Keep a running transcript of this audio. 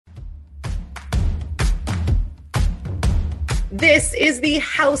This is the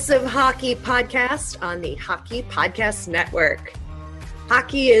House of Hockey podcast on the Hockey Podcast Network.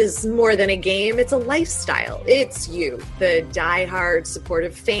 Hockey is more than a game, it's a lifestyle. It's you, the diehard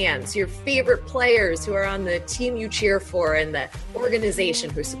supportive fans, your favorite players who are on the team you cheer for, and the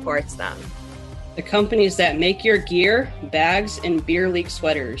organization who supports them. The companies that make your gear, bags, and beer league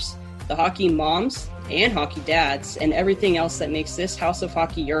sweaters. The hockey moms and hockey dads, and everything else that makes this House of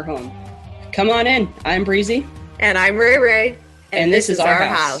Hockey your home. Come on in. I'm Breezy. And I'm Ray Ray. And this is our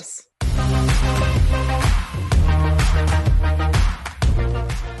house.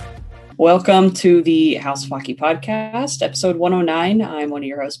 Welcome to the House of Hockey podcast, episode 109. I'm one of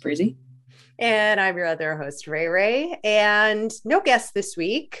your hosts, Breezy. And I'm your other host, Ray Ray. And no guests this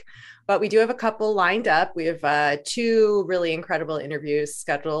week, but we do have a couple lined up. We have two really incredible interviews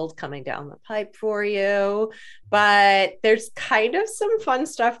scheduled coming down the pipe for you. But there's kind of some fun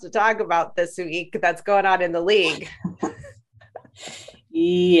stuff to talk about this week that's going on in the league.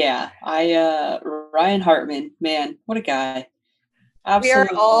 Yeah, Ryan Hartman, man, what a guy. Absolutely.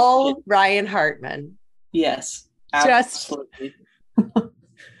 We are all Ryan Hartman. Yes, absolutely. Just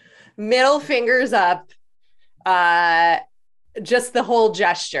middle fingers up, just the whole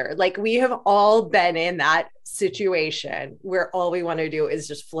gesture. Like, we have all been in that situation where all we want to do is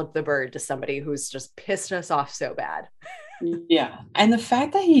just flip the bird to somebody who's just pissed us off so bad. Yeah, and the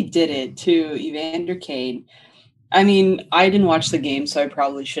fact that he did it to Evander Kane, I mean, I didn't watch the game, so I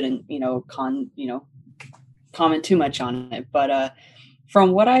probably shouldn't, comment too much on it. But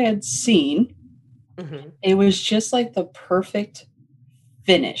from what I had seen, It was just like the perfect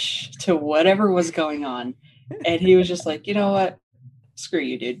finish to whatever was going on. And he was just like, you know what? Screw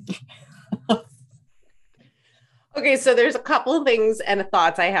you, dude. Okay, so there's a couple of things and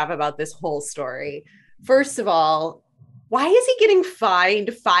thoughts I have about this whole story. First of all, why is he getting fined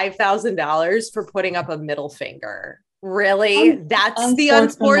 $5,000 for putting up a middle finger? Really? That's the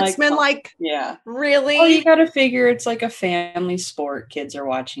unsportsmanlike? Yeah. Really? Well, you got to figure it's like a family sport. Kids are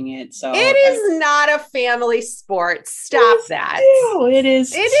watching it. So it is not a family sport. Stop that. It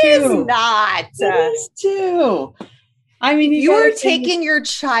is not. It is too. I mean, you are taking your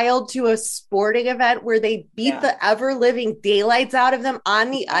child to a sporting event where they beat the ever-living daylights out of them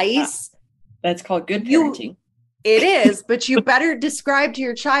on the ice. That's called good parenting. It is, but you better describe to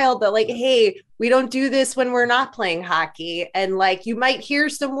your child that, like, hey, we don't do this when we're not playing hockey. And, like, you might hear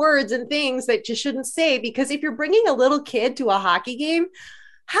some words and things that you shouldn't say, because if you're bringing a little kid to a hockey game,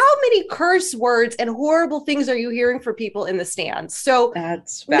 how many curse words and horrible things are you hearing from people in the stands? So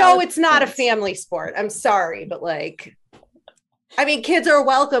no, it's not a family sport. I'm sorry, but, like, I mean, kids are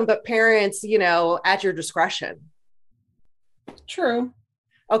welcome, but parents, at your discretion. True.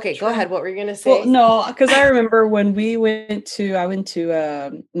 Okay, go ahead. What were you going to say? Well, no, because I remember when I went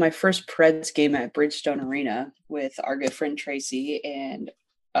to my first Preds game at Bridgestone Arena with our good friend Tracy and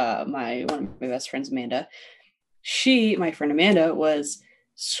one of my best friends, Amanda. My friend Amanda, was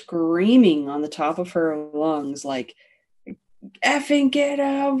screaming on the top of her lungs, like, effing get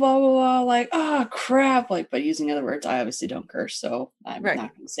out, blah, blah, blah, like, oh, crap, like, but using other words. I obviously don't curse, so I'm not going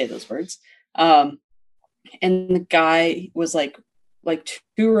to say those words. And the guy was like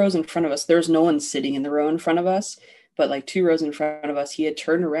 2 rows in front of us. There's no one sitting in the row in front of us, but like 2 rows in front of us, he had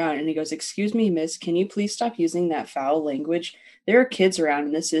turned around and he goes, "Excuse me, miss, can you please stop using that foul language? There are kids around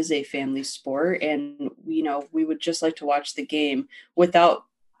and this is a family sport. And, we would just like to watch the game without,"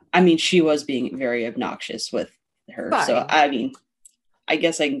 I mean, she was being very obnoxious with her. Fine. So, I mean, I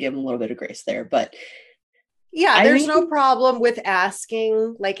guess I can give him a little bit of grace there, but yeah, there's no problem with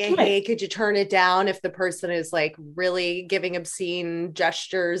asking, like, hey, could you turn it down if the person is, like, really giving obscene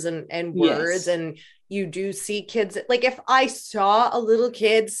gestures and words. Yes. And you do see kids, like, if I saw a little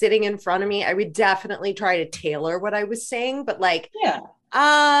kid sitting in front of me, I would definitely try to tailor what I was saying. But, like,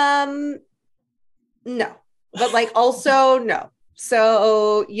 no, but, like, also no.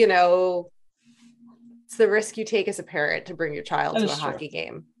 So, it's the risk you take as a parent to bring your child to a hockey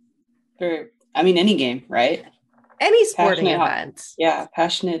game. I mean, any game, right? Any sporting event. Yeah,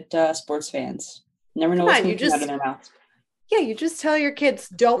 passionate sports fans. Never know what's going to come out of their mouths. Yeah, you just tell your kids,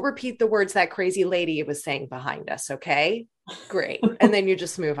 don't repeat the words that crazy lady was saying behind us, okay? Great. And then you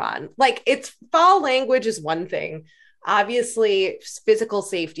just move on. Like, it's foul language is one thing. Obviously, physical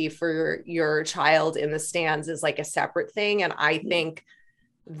safety for your child in the stands is, like, a separate thing. And I think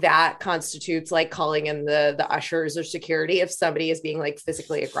that constitutes, like, calling in the ushers or security if somebody is being, like,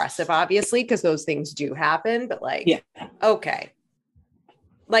 physically aggressive, obviously, because those things do happen. But, like, okay.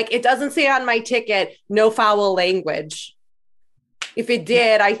 Like, it doesn't say on my ticket, no foul language. If it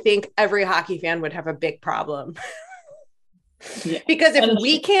did, I think every hockey fan would have a big problem. Yeah. Because if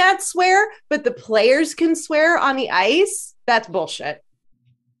we can't swear, but the players can swear on the ice, That's bullshit.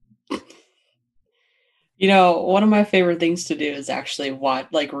 You know, one of my favorite things to do is actually watch,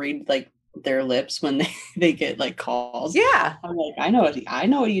 like read like their lips when they get like calls. Yeah. I'm like, I know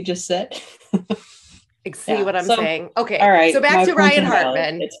what you just said. See Yeah. what I'm So, saying? all Okay. So right, back my to points Ryan are valid.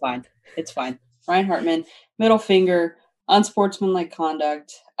 Hartman. It's fine. It's fine. Ryan Hartman, middle finger, unsportsmanlike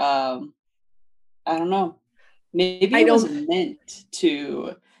conduct. I don't know. Maybe I it was don't meant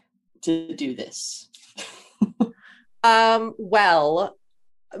to do this. well,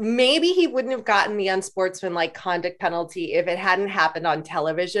 maybe he wouldn't have gotten the unsportsmanlike conduct penalty if it hadn't happened on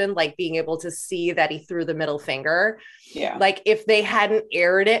television, like being able to see that he threw the middle finger. Yeah. Like if they hadn't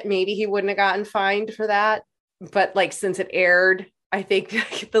aired it, maybe he wouldn't have gotten fined for that. But like since it aired, I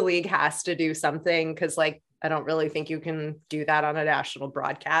think the league has to do something because like I don't really think you can do that on a national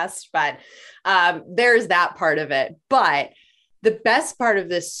broadcast. But there's that part of it. But the best part of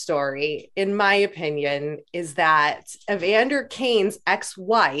this story, in my opinion, is that Evander Kane's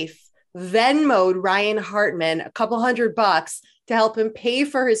ex-wife Venmoed Ryan Hartman a couple $100 to help him pay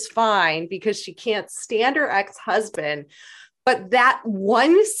for his fine because she can't stand her ex-husband. But that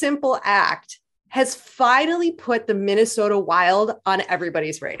one simple act has finally put the Minnesota Wild on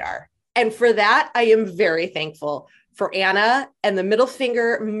everybody's radar. And for that, I am very thankful for Anna and the middle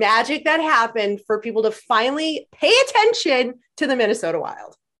finger magic that happened for people to finally pay attention to the Minnesota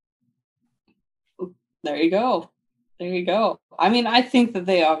Wild. There you go. There you go. I mean, I think that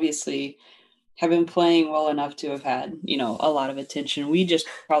they obviously have been playing well enough to have had, you know, a lot of attention. We just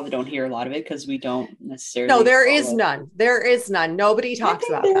probably don't hear a lot of it because we don't necessarily. No, there is none. There is none. Nobody talks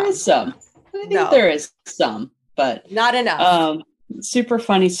about that. There is some. I think there is some, but not enough. Super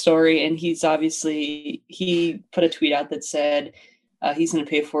funny story. And he put a tweet out that said he's going to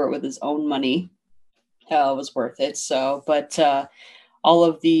pay for it with his own money. It was worth it. So, but all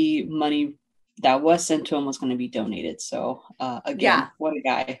of the money that was sent to him was going to be donated. So again, what a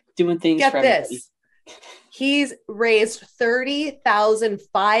guy doing things. Get for this. He's raised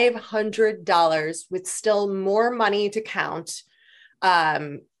 $30,500 with still more money to count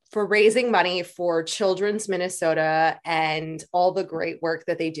for raising money for Children's Minnesota and all the great work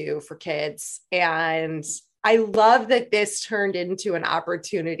that they do for kids. And I love that this turned into an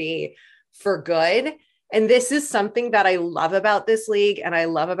opportunity for good. And this is something that I love about this league and I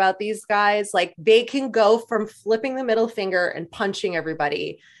love about these guys. Like they can go from flipping the middle finger and punching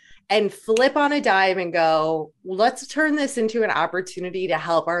everybody and flip on a dime and go, let's turn this into an opportunity to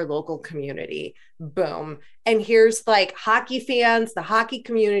help our local community. Boom. And here's like hockey fans, the hockey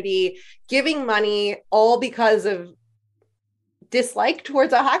community giving money all because of dislike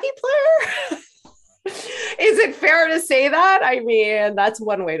towards a hockey player. Is it fair to say that? I mean, that's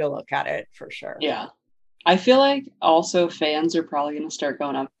one way to look at it for sure. Yeah. I feel like also fans are probably going to start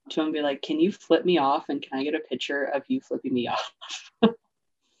going up to him and be like, can you flip me off? And can I get a picture of you flipping me off?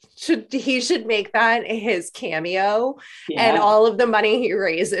 He should make that his cameo, and all of the money he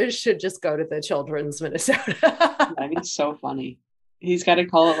raises should just go to the Children's Minnesota. That'd be so funny. He's got to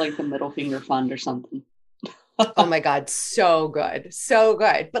call it like the Middle Finger Fund or something. Oh my God, so good. So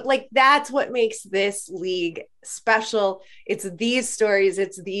good. But like that's what makes this league special. It's these stories,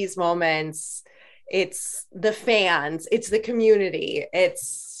 it's these moments, it's the fans, it's the community,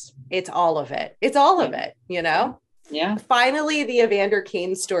 it's all of it. It's all of it, you know? Yeah. Finally, the Evander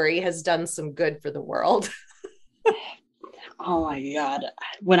Kane story has done some good for the world. Oh my God.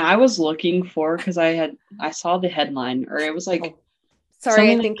 When I was looking for, because I saw the headline, or it was like,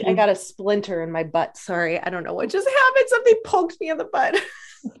 sorry, I think I got a splinter in my butt. Sorry, I don't know what just happened. Something poked me in the butt.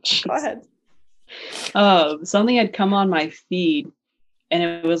 Go ahead. Something had come on my feed, and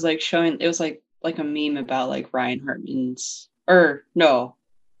it was like showing. It was like a meme about like Ryan Hartman's,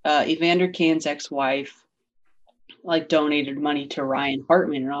 Evander Kane's ex-wife, like donated money to Ryan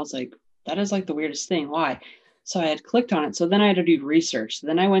Hartman, and I was like, that is like the weirdest thing. Why? So I had clicked on it. So then I had to do research. So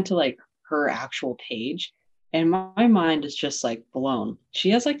then I went to like her actual page. And my mind is just like blown. She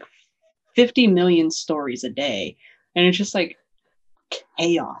has like 50 million stories a day. And it's just like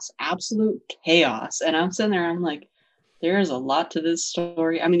chaos, absolute chaos. And I'm sitting there, I'm like, there is a lot to this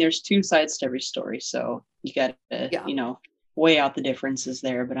story. I mean, there's two sides to every story. So you got to, weigh out the differences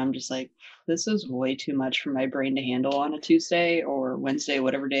there. But I'm just like, this is way too much for my brain to handle on a Tuesday or Wednesday,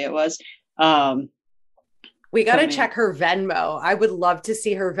 whatever day it was. We got to check her Venmo. I would love to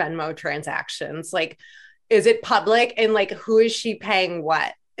see her Venmo transactions. Like, is it public? And like, who is she paying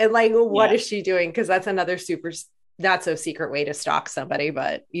what? And like, what is she doing? Because that's another not so secret way to stalk somebody,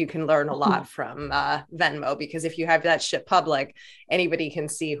 but you can learn a lot from Venmo, because if you have that shit public, anybody can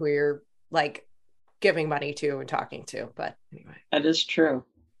see who you're like giving money to and talking to. But anyway. That is true.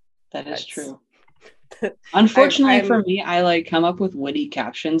 That is true. Unfortunately for me, I like come up with witty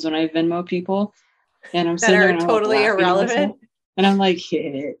captions when I Venmo people, and I'm that sitting there are and I'm like totally laughing at myself, irrelevant. and I'm like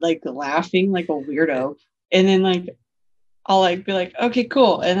laughing like a weirdo, and then like I'll like be like, okay,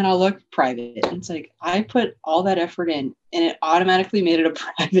 cool, and then I'll look private. And it's like I put all that effort in, and it automatically made it a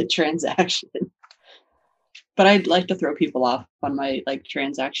private transaction. But I'd like to throw people off on my like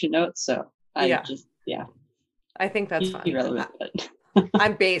transaction notes, so I just I think that's fun. irrelevant.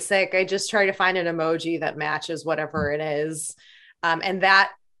 I'm basic. I just try to find an emoji that matches whatever it is. And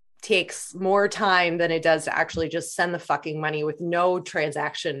that takes more time than it does to actually just send the fucking money with no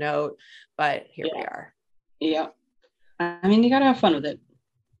transaction note. But here we are. Yeah. I mean, you got to have fun with it.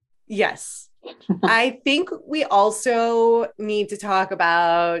 Yes. I think we also need to talk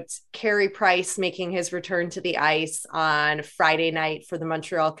about Carey Price making his return to the ice on Friday night for the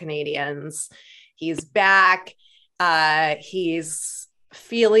Montreal Canadiens. He's back. He's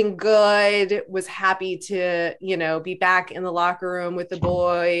feeling good, was happy to, be back in the locker room with the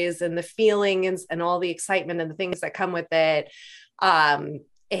boys, and the feelings and all the excitement and the things that come with it.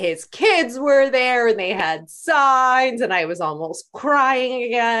 His kids were there and they had signs, and I was almost crying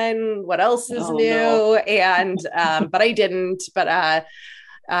again. What else is new? No. And but I didn't. But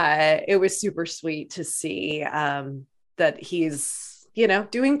it was super sweet to see that he's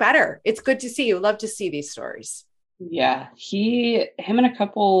doing better. It's good to see. You love to see these stories. Yeah, him and a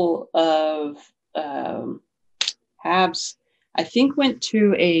couple of Habs, I think, went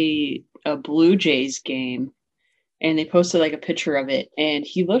to a Blue Jays game. And they posted like a picture of it, and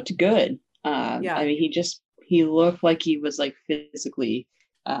he looked good. I mean, he looked like he was like physically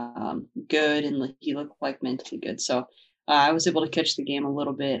good, and like he looked like mentally good. So I was able to catch the game a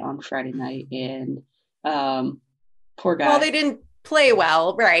little bit on Friday night, and poor guy. Well, they didn't play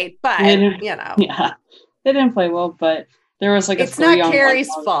well, right? But yeah, they didn't play well. But there was like it's not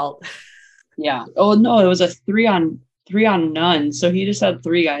Carey's fault. Yeah. Oh no, it was a 3-on-none. So he just had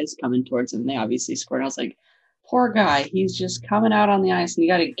 3 guys coming towards him. They obviously scored. And I was like, poor guy, he's just coming out on the ice and you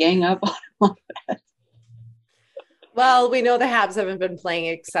got to gang up on him like that. Well, we know the Habs haven't been playing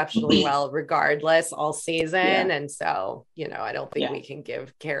exceptionally well regardless all season. Yeah. And so, I don't think we can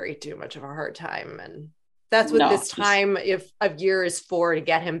give Carey too much of a hard time. And that's what this time of year is for, to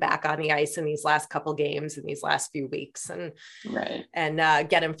get him back on the ice in these last couple games in these last few weeks, and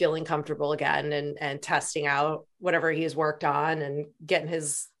get him feeling comfortable again, and testing out whatever he's worked on, and getting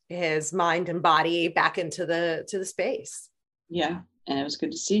his mind and body back into the space. Yeah. And it was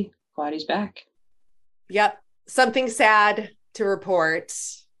good to see. Glad he's back. Yep. Something sad to report.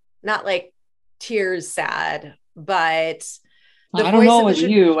 Not like tears sad, but I don't know with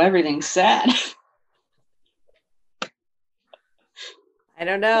you. Everything's sad. I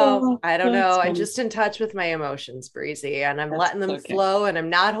don't know. I'm just in touch with my emotions, Breezy, and I'm letting them flow, and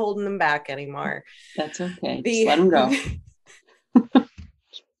I'm not holding them back anymore. That's okay. Just let them go.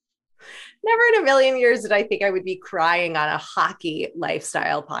 Never in a million years did I think I would be crying on a hockey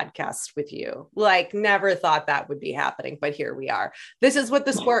lifestyle podcast with you. Like, never thought that would be happening, but here we are. This is what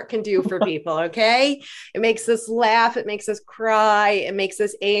the sport can do for people, okay? It makes us laugh. It makes us cry. It makes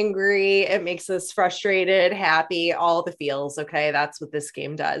us angry. It makes us frustrated, happy, all the feels, okay? That's what this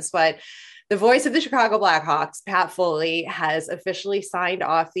game does. But the voice of the Chicago Blackhawks, Pat Foley, has officially signed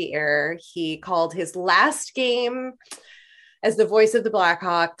off the air. He called his last game as the voice of the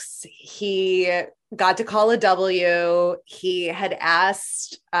Blackhawks. He got to call a W. He had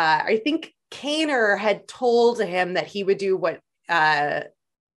asked, I think Kaner had told him that he would do what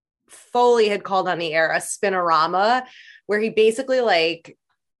Foley had called on the air a spinorama, where he basically like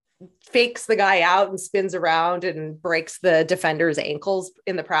fakes the guy out and spins around and breaks the defender's ankles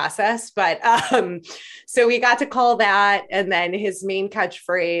in the process. But so we got to call that. And then his main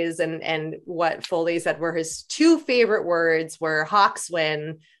catchphrase and what Foley said were his 2 favorite words were Hawks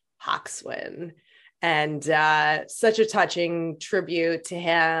win. And such a touching tribute to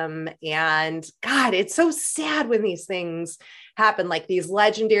him. And God, it's so sad when these things happen, like these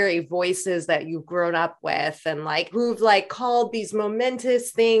legendary voices that you've grown up with, and like who've like called these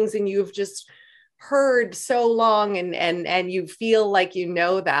momentous things, and you've just heard so long, and you feel like you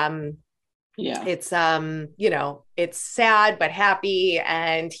know them. Yeah, it's it's sad but happy.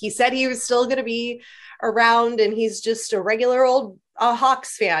 And he said he was still going to be around, and he's just a regular old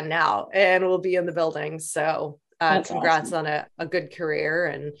Hawks fan now, and will be in the building. So congrats awesome. On a good career.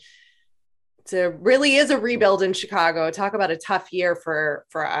 And it really is a rebuild in Chicago. Talk about a tough year for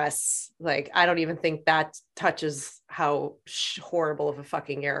us. Like, I don't even think that touches how horrible of a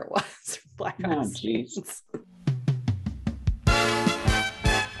fucking year it was. Oh, jeez.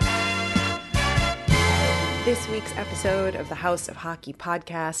 This week's episode of the House of Hockey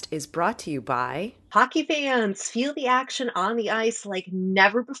podcast is brought to you by Hockey fans. Feel the action on the ice like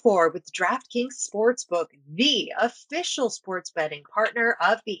never before with DraftKings Sportsbook, the official sports betting partner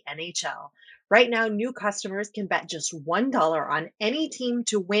of the NHL. Right now, new customers can bet just $1 on any team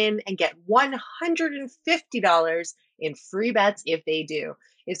to win and get $150 in free bets if they do.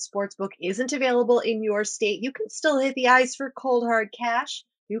 If Sportsbook isn't available in your state, you can still hit the ice for cold hard cash.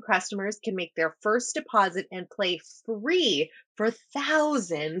 New customers can make their first deposit and play free for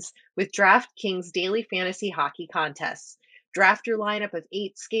thousands with DraftKings daily fantasy hockey contests. Draft your lineup of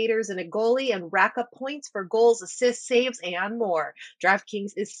 8 skaters and a goalie and rack up points for goals, assists, saves, and more.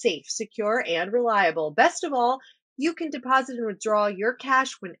 DraftKings is safe, secure, and reliable. Best of all, you can deposit and withdraw your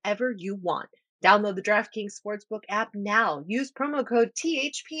cash whenever you want. Download the DraftKings Sportsbook app now. Use promo code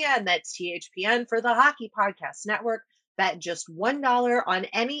THPN, that's THPN, for the Hockey Podcast Network. Bet just $1 on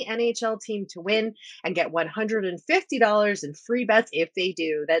any NHL team to win and get $150 in free bets if they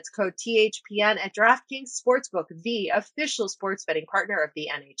do. That's code THPN at DraftKings Sportsbook, the official sports betting partner of the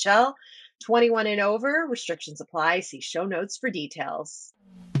NHL. 21 and over. Restrictions apply. See show notes for details.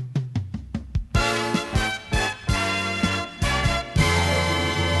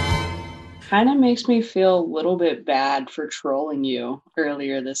 Kind of makes me feel a little bit bad for trolling you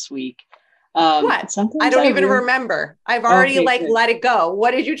earlier this week. What? I don't even remember. I've already let it go.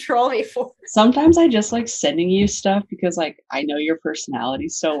 What did you troll me for? Sometimes I just like sending to you stuff because like I know your personality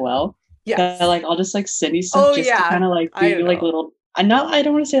so well. Yeah. Like I'll just like send you stuff to kind of like do like little. I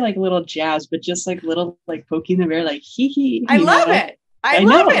don't want to say like little jabs, but just like little like poking the bear, like hee hee. I love it. I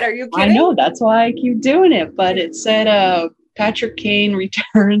love it. Are you kidding? I know. That's why I keep doing it. But it said Patrick Kane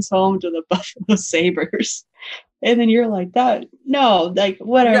returns home to the Buffalo Sabres. And then you're like, that, no, like,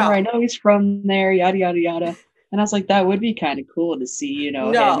 whatever. No. I know he's from there, yada, yada, yada. And I was like, that would be kind of cool to see, him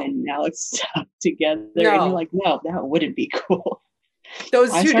and Alex together. No. And you're like, no, that wouldn't be cool.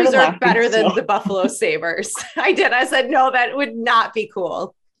 Those two deserve better than the Buffalo Sabres. I did. I said, no, that would not be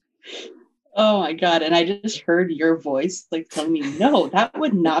cool. Oh my God. And I just heard your voice like telling me, no, that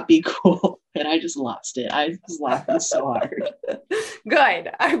would not be cool. And I just lost it. I was laughing so hard.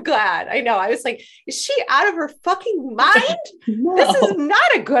 Good. I'm glad. I know. I was like, is she out of her fucking mind? No. This is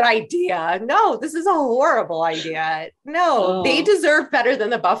not a good idea. No, this is a horrible idea. No, They deserve better than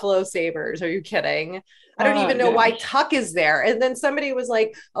the Buffalo Sabres. Are you kidding? I don't even know why Tuck is there. And then somebody was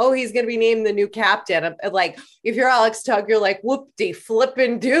like, oh, he's going to be named the new captain. I'm like, if you're Alex Tuck, you're like, whoop-de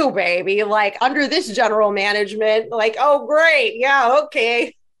flippin' do, baby. Like under this general management, like, oh, great. Yeah,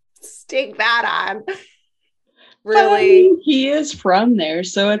 okay. Stick that on. Really? I mean, he is from there,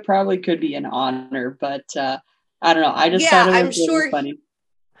 so it probably could be an honor. But I don't know. I just thought it was really funny.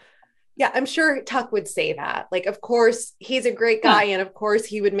 Yeah, I'm sure Tuck would say that. Like, of course, he's a great guy, and of course,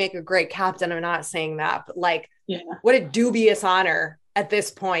 he would make a great captain. I'm not saying that, but like, what a dubious honor at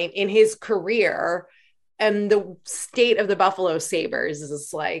this point in his career. And the state of the Buffalo Sabres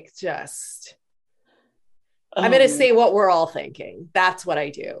is like just, I'm going to say what we're all thinking. That's what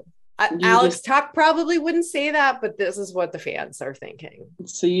I do. Alex Tuck probably wouldn't say that, but this is what the fans are thinking.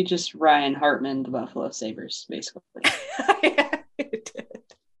 So you just Ryan Hartman, the Buffalo Sabres, basically.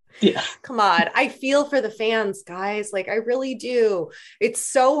 Yeah. Come on. I feel for the fans, guys. Like, I really do. It's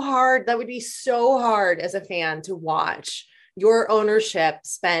so hard. That would be so hard as a fan to watch your ownership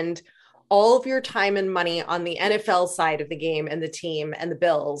spend all of your time and money on the NFL side of the game and the team and the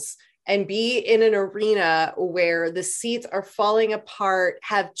Bills, and be in an arena where the seats are falling apart,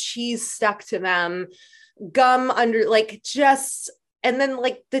 have cheese stuck to them, gum under, like, just, and then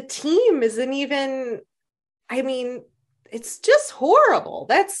like the team isn't even, I mean, it's just horrible.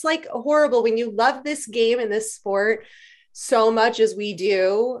 That's like horrible when you love this game and this sport so much as we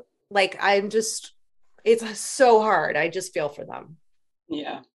do. Like, it's so hard. I just feel for them.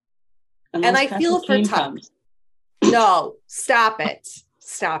 Yeah. And I feel for Tuck. No, stop it.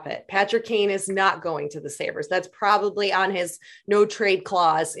 Stop it. Patrick Kane is not going to the Sabres. That's probably on his no trade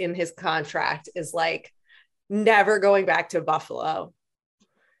clause in his contract, is like never going back to Buffalo.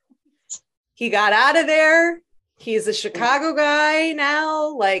 He got out of there. He's a Chicago guy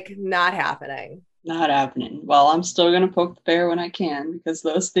now. Like, not happening. Not happening. Well, I'm still going to poke the bear when I can, because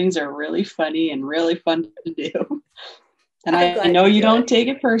those things are really funny and really fun to do. And I know you don't take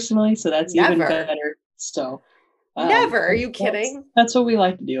it personally, so that's even better. So, never. Are you kidding? That's what we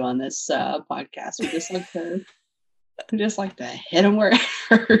like to do on this podcast. We just like to hit them where it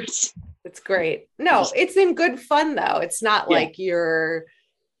hurts. It's great. No, it's in good fun though. It's not like you're.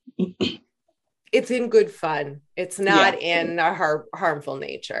 It's in good fun. It's not in a harmful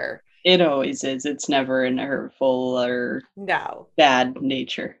nature. It always is. It's never in a hurtful or bad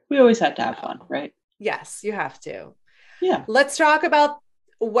nature. We always have to have fun, right? Yes, you have to. Yeah. Let's talk about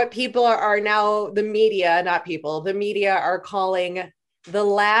what people are now, the media, not people, the media are calling the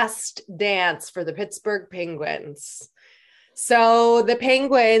last dance for the Pittsburgh Penguins. So the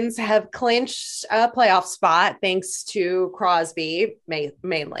Penguins have clinched a playoff spot thanks to Crosby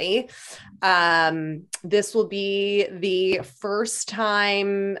mainly. This will be the first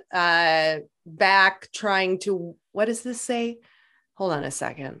time back trying to, what does this say? Hold on a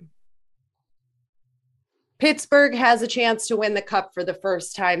second. Pittsburgh has a chance to win the cup for the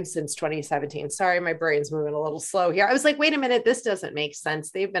first time since 2017. Sorry, my brain's moving a little slow here. I was like, wait a minute, this doesn't make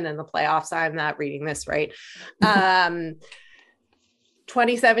sense. They've been in the playoffs. I'm not reading this right.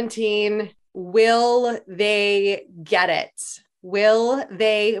 2017, will they get it? Will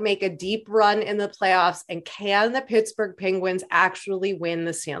they make a deep run in the playoffs? And can the Pittsburgh Penguins actually win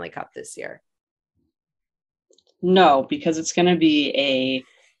the Stanley Cup this year? No, because it's going to be a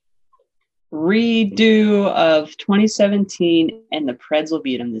redo of 2017, and the Preds will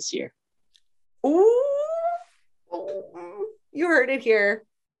beat them this year. Ooh, you heard it here.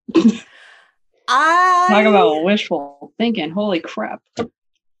 Talk about wishful thinking. Holy crap.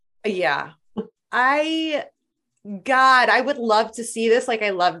 Yeah. I would love to see this. Like, I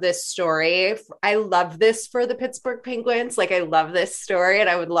love this story. I love this for the Pittsburgh Penguins. Like, I love this story, and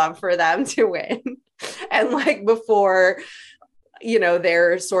I would love for them to win. And like before,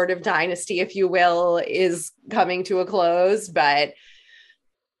 their sort of dynasty, if you will, is coming to a close, but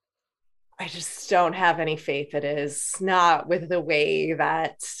I just don't have any faith it is. Not with the way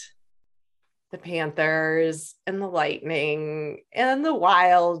that the Panthers and the Lightning and the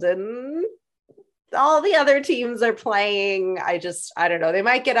Wild and all the other teams are playing. I don't know. They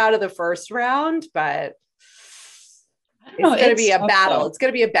might get out of the first round, but it's going to be a battle. It's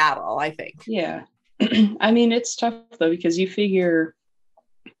going to be a battle, I think. Yeah. I mean, it's tough though, because you figure,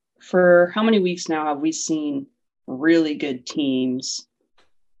 for how many weeks now have we seen really good teams,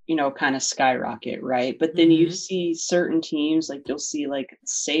 kind of skyrocket, right? But then you see certain teams, like you'll see like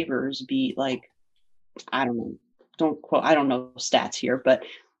Sabres beat like, I don't know stats here, but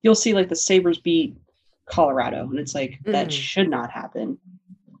you'll see like the Sabres beat Colorado, and it's like, that should not happen,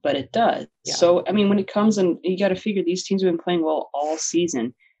 but it does. Yeah. So, I mean, when it comes, and you got to figure these teams have been playing well all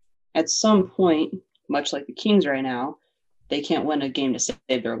season. At some point, much like the Kings right now, they can't win a game to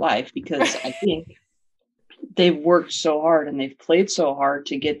save their life, because I think they've worked so hard and they've played so hard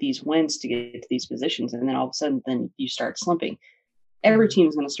to get these wins, to get to these positions. And then all of a sudden, then you start slumping. Every team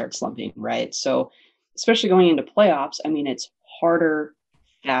is going to start slumping, right? So especially going into playoffs, I mean, it's harder,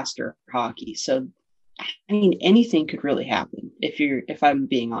 faster hockey. So, I mean, anything could really happen if I'm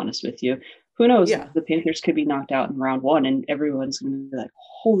being honest with you. Who knows? Yeah. The Panthers could be knocked out in round one, and everyone's going to be like,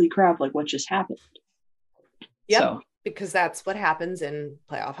 holy crap, like what just happened? Yeah, so, because that's what happens in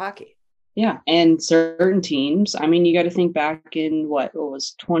playoff hockey. Yeah, and certain teams, I mean, you got to think back in what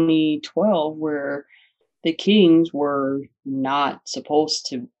was 2012, where the Kings were not supposed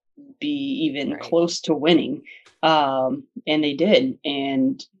to be even close to winning, and they did.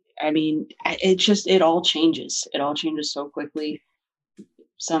 And I mean, it all changes. It all changes so quickly.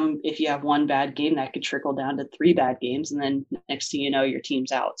 If you have one bad game, that could trickle down to 3 bad games, and then next thing you know, your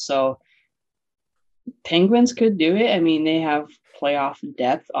team's out. So Penguins could do it. I mean, they have playoff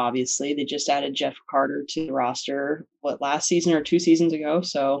depth, obviously. They just added Jeff Carter to the roster, last season or 2 seasons ago?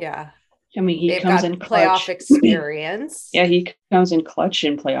 So yeah. I mean, he comes in clutch. Playoff experience. Yeah, he comes in clutch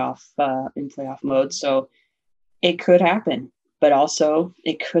in playoff mode. So it could happen, but also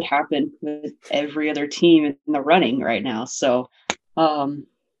it could happen with every other team in the running right now. So I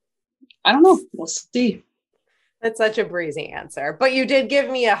don't know. We'll see. That's such a breezy answer, but you did give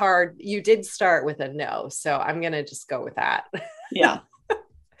me you did start with a no. So I'm going to just go with that. Yeah.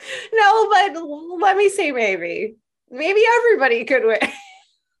 No, but let me say maybe everybody could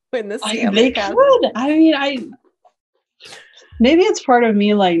win the Stanley Cup. They could. I mean, maybe it's part of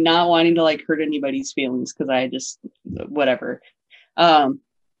me like not wanting to like hurt anybody's feelings, because I just whatever. But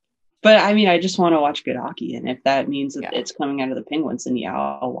I mean, I just want to watch good hockey, and if that means that it's coming out of the Penguins, then yeah,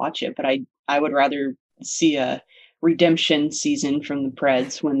 I'll watch it. But I would rather see a redemption season from the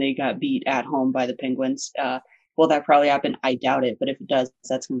Preds when they got beat at home by the Penguins. Will that probably happen? I doubt it, but if it does,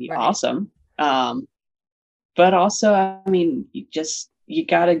 that's going to be awesome. But also, I mean, you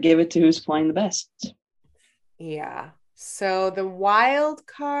got to give it to who's playing the best. Yeah. So the wild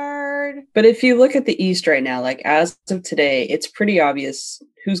card. But if you look at the East right now, like as of today, it's pretty obvious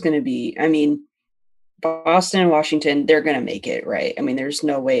who's going to be. I mean, Boston and Washington, they're going to make it, right? I mean, there's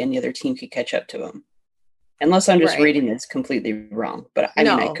no way any other team could catch up to them. Unless I'm just reading this completely wrong. But I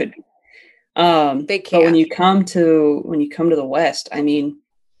mean, I could be. They can't. But when you come to the West, I mean,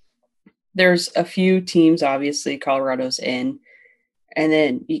 there's a few teams, obviously, Colorado's in. And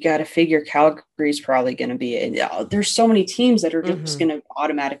then you got to figure Calgary's probably going to be in. There's so many teams that are just going to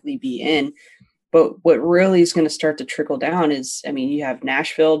automatically be in. But what really is going to start to trickle down is, I mean, you have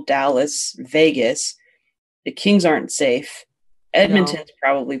Nashville, Dallas, Vegas. The Kings aren't safe. Edmonton's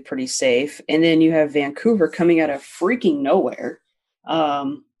probably pretty safe. And then you have Vancouver coming out of freaking nowhere.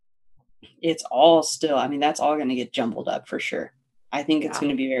 It's all still, I mean, that's all going to get jumbled up for sure. I think it's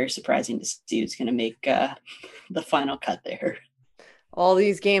going to be very surprising to see who's going to make the final cut there. All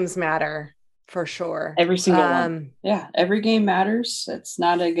these games matter for sure. Every single one. Yeah, every game matters. It's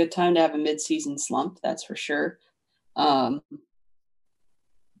not a good time to have a mid-season slump, that's for sure. It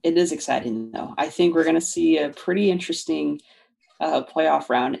is exciting, though. I think we're going to see a pretty interesting playoff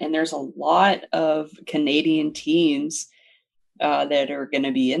round, and there's a lot of Canadian teams that are going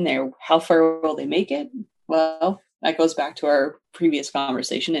to be in there. How far will they make it? Well, that goes back to our previous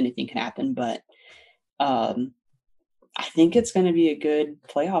conversation. Anything can happen, but I think it's going to be a good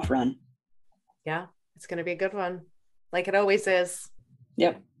playoff run. Yeah, it's going to be a good one. Like it always is.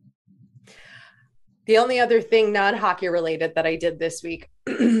 Yep. The only other thing non-hockey related that I did this week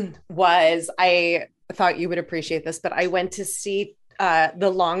was, I thought you would appreciate this, but I went to see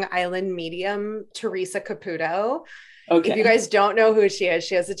the Long Island medium, Teresa Caputo. Okay. If you guys don't know who she is,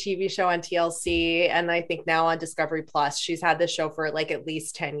 she has a TV show on TLC and I think now on Discovery Plus. She's had this show for like at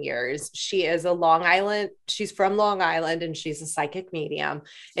least 10 years. She is she's from Long Island and she's a psychic medium.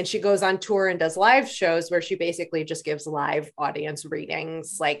 And she goes on tour and does live shows where she basically just gives live audience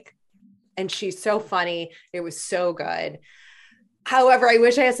readings. And she's so funny. It was so good. However, I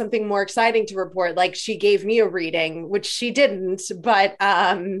wish I had something more exciting to report. Like she gave me a reading, which she didn't, but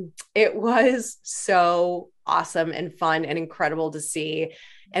it was so awesome and fun and incredible to see.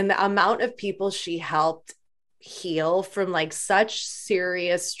 And the amount of people she helped heal from like such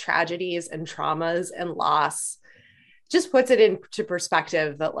serious tragedies and traumas and loss just puts it into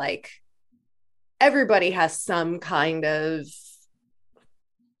perspective that like everybody has some kind of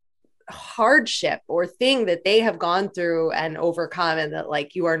hardship or thing that they have gone through and overcome, and that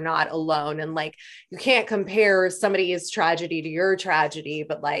like you are not alone, and like you can't compare somebody's tragedy to your tragedy,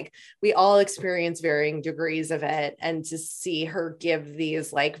 but like we all experience varying degrees of it. And to see her give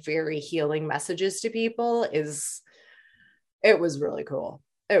these like very healing messages to people it was really cool.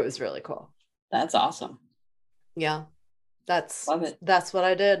 It was really cool. That's awesome. Yeah, love it. That's what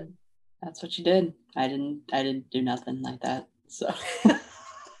I did. That's what you did. I didn't do nothing like that. So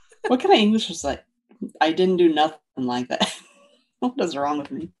what kind of English was like? I didn't do nothing like that. What is wrong with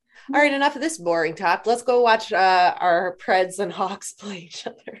me? All right, enough of this boring talk. Let's go watch our Preds and Hawks play each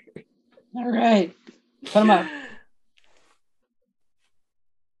other. All right. Put them up.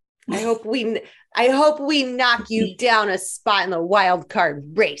 I hope we knock you down a spot in the wild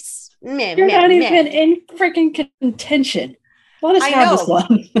card race. You're not even in freaking contention. Let us have this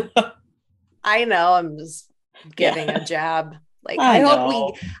one. I know. I'm just giving a jab. Like I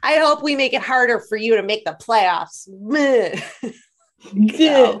hope we make it harder for you to make the playoffs.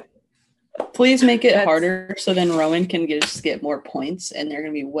 No. Please make it harder so then Rowan can get more points, and they're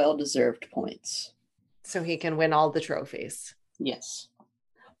going to be well-deserved points. So he can win all the trophies. Yes.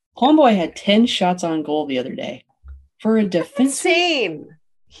 Homeboy had 10 shots on goal the other day for a defense. Insane.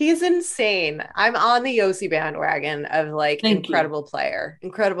 He's insane. I'm on the Yossi bandwagon of like incredible player.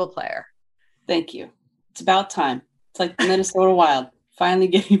 Incredible player. Thank you. It's about time. It's like the Minnesota Wild finally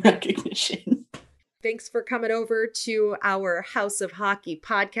getting recognition. Thanks for coming over to our House of Hockey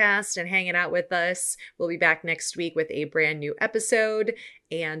podcast and hanging out with us. We'll be back next week with a brand new episode.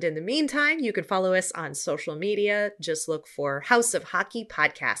 And in the meantime, you can follow us on social media. Just look for House of Hockey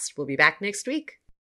podcast. We'll be back next week.